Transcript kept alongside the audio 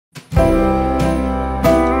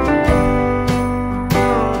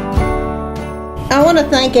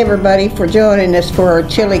thank everybody for joining us for our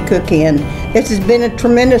chili cook-in. This has been a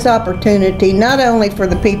tremendous opportunity, not only for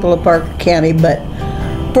the people of Parker County, but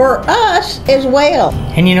for us as well.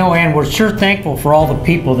 And you know, Ann, we're sure thankful for all the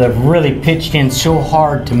people that have really pitched in so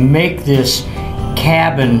hard to make this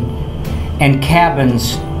cabin and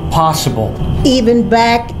cabins possible. Even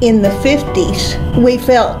back in the 50s, we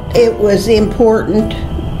felt it was important,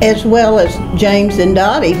 as well as James and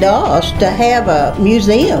Dottie Doss, to have a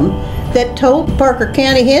museum that told Parker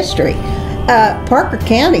County history. Parker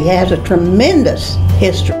County has a tremendous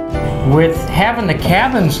history. With having the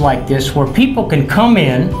cabins like this where people can come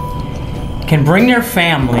in, can bring their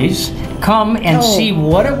families, come and see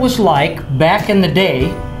what it was like back in the day,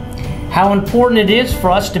 how important it is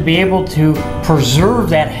for us to be able to preserve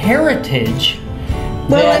that heritage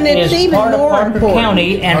that is part of Parker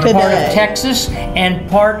County and part of Texas and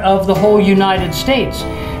part of the whole United States.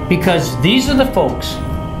 Because these are the folks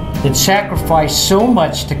that sacrificed so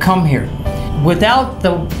much to come here. Without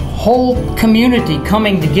the whole community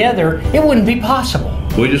coming together, it wouldn't be possible.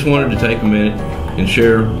 We just wanted to take a minute and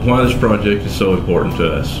share why this project is so important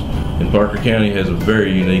to us. And Parker County has a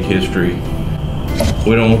very unique history.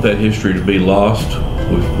 We don't want that history to be lost.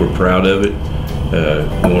 We're proud of it.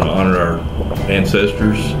 We want to honor our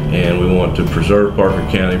ancestors, and we want to preserve Parker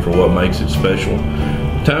County for what makes it special.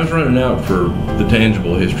 Time's running out for the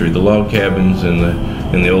tangible history, the log cabins and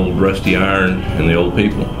the old rusty iron and the old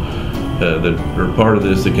people that are part of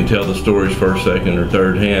this that can tell the stories first, second, or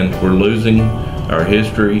third hand. We're losing our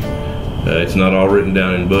history. It's not all written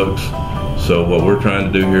down in books. So what we're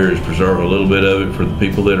trying to do here is preserve a little bit of it for the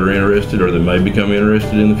people that are interested or that may become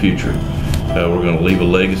interested in the future. We're going to leave a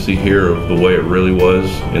legacy here of the way it really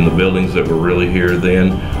was in the buildings that were really here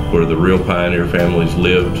then, where the real pioneer families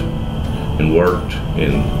lived and worked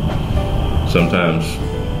and sometimes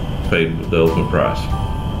paid the ultimate price.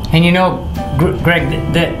 And you know,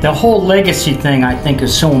 Greg, the whole legacy thing I think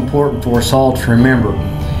is so important for us all to remember,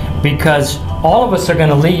 because all of us are going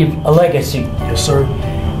to leave a legacy. Yes, sir.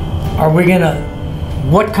 Are we going to,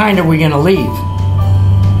 what kind are we going to leave?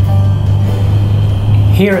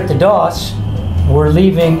 Here at the Doss, we're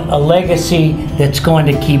leaving a legacy that's going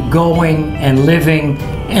to keep going and living,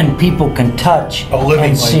 and people can touch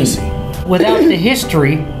and see. Legacy. Without the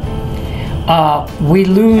history, we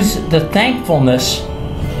lose the thankfulness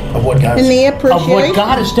of what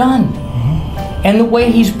God has done, and the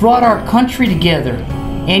way He's brought our country together.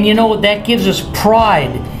 And you know, that gives us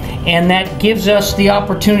pride, and that gives us the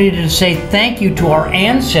opportunity to say thank you to our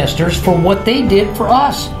ancestors for what they did for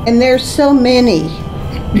us. And there's so many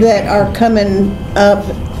that are coming up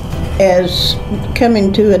as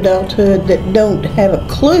coming to adulthood that don't have a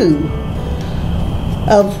clue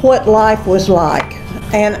of what life was like.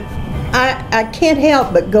 And I can't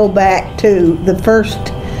help but go back to the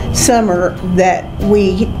first summer that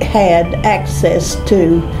we had access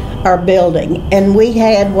to our building, and we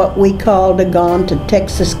had what we called a Gone to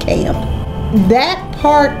Texas camp. That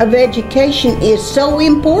part of education is so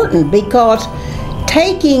important, because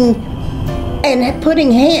taking and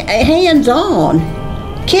putting hands on,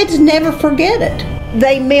 kids never forget it.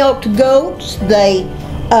 They milked goats, they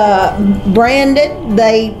branded,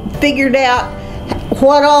 they figured out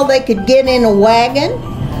what all they could get in a wagon.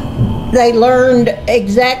 They learned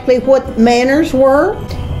exactly what manners were.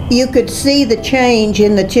 You could see the change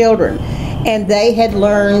in the children. And they had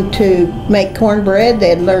learned to make cornbread, they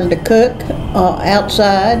had learned to cook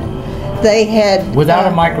outside. They had... Without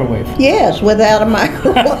a microwave. Yes, without a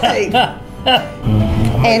microwave.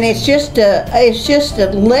 And it's just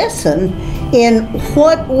a lesson in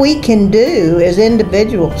what we can do as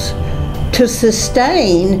individuals to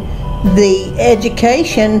sustain the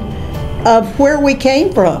education of where we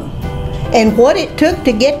came from and what it took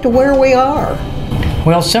to get to where we are.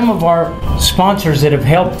 Well, some of our sponsors that have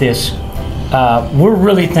helped this, we're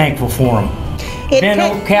really thankful for them.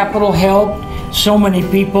 Benno Capital helped, so many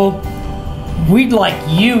people. We'd like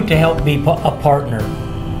you to help be a partner.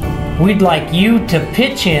 We'd like you to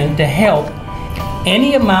pitch in to help.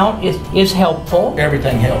 Any amount is helpful.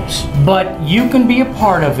 Everything helps. But you can be a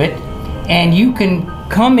part of it, and you can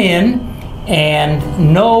come in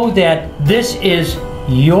and know that this is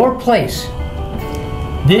your place.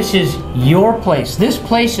 This is your place. This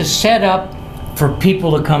place is set up for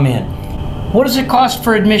people to come in. What does it cost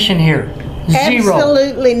for admission here? Zero.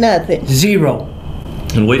 Absolutely nothing. Zero.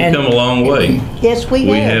 And we've come a long way. Yes, we have.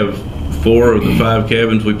 We have 4 of the 5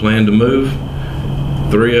 cabins we plan to move.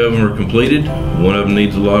 3 of them are completed. 1 of them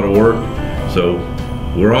needs a lot of work. So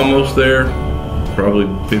we're almost there. Probably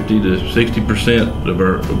 50 to 60% of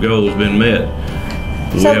our goal has been met.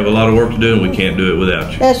 We have a lot of work to do, and we can't do it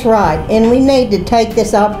without you. That's right, and we need to take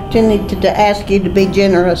this opportunity to ask you to be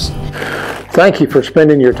generous. Thank you for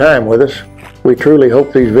spending your time with us. We truly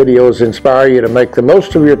hope these videos inspire you to make the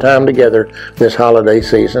most of your time together this holiday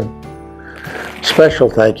season. Special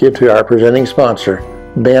thank you to our presenting sponsor,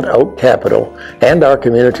 Bent Oak Capital, and our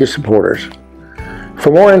community supporters.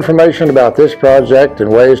 For more information about this project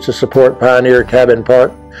and ways to support Pioneer Cabin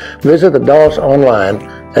Park, visit the DOS online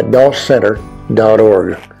at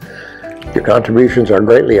doscenter.org. Your contributions are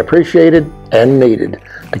greatly appreciated and needed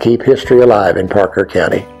to keep history alive in Parker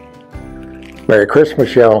County. Merry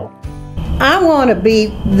Christmas, y'all. I want to be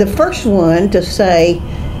the first one to say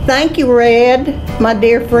thank you, Red, my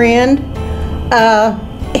dear friend.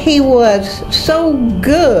 He was so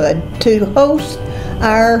good to host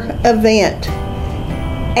our event,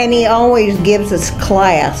 and he always gives us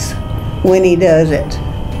class when he does it.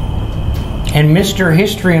 And Mr.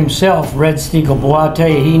 History himself, Red Stiegel, boy, I'll tell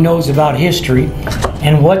you, he knows about history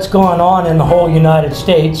and what's going on in the whole United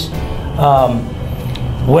States,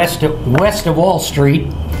 west of Wall Street.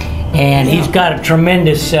 And he's got a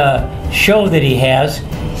tremendous show that he has.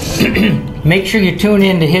 Make sure you tune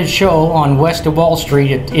in to his show on West of Wall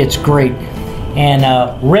Street. It's great. And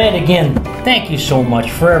Red, again, thank you so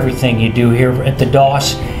much for everything you do here at the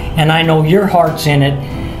DOS. And I know your heart's in it,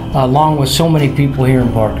 along with so many people here in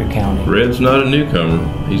Parker County. Red's not a newcomer.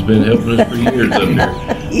 He's been helping us for years up here.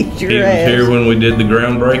 He He was here when we did the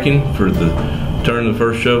groundbreaking for turn the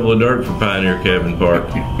first shovel of dirt for Pioneer Cabin Park.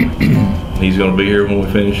 He's going to be here when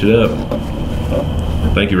we finish it up.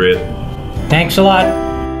 Thank you, Red. Thanks a lot.